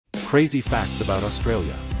Crazy facts about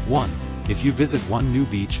Australia. 1. If you visit one new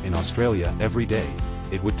beach in Australia every day,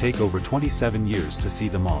 it would take over 27 years to see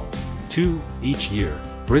them all. 2. Each year,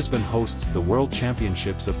 Brisbane hosts the World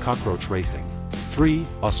Championships of Cockroach Racing. 3.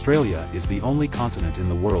 Australia is the only continent in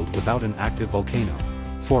the world without an active volcano.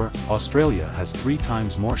 4. Australia has 3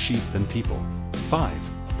 times more sheep than people. 5.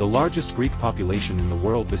 The largest Greek population in the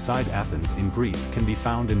world beside Athens in Greece can be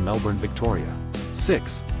found in Melbourne, Victoria.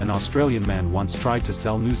 6. An Australian man once tried to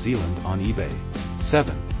sell New Zealand on eBay.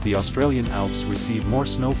 7. The Australian Alps receive more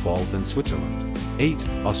snowfall than Switzerland. 8.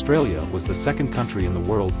 Australia was the second country in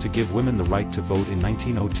the world to give women the right to vote in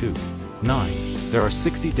 1902. 9. There are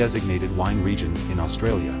 60 designated wine regions in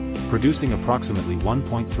Australia, producing approximately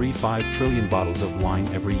 1.35 trillion bottles of wine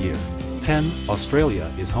every year. 10.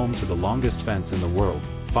 Australia is home to the longest fence in the world,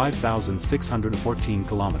 5,614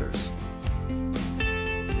 kilometers.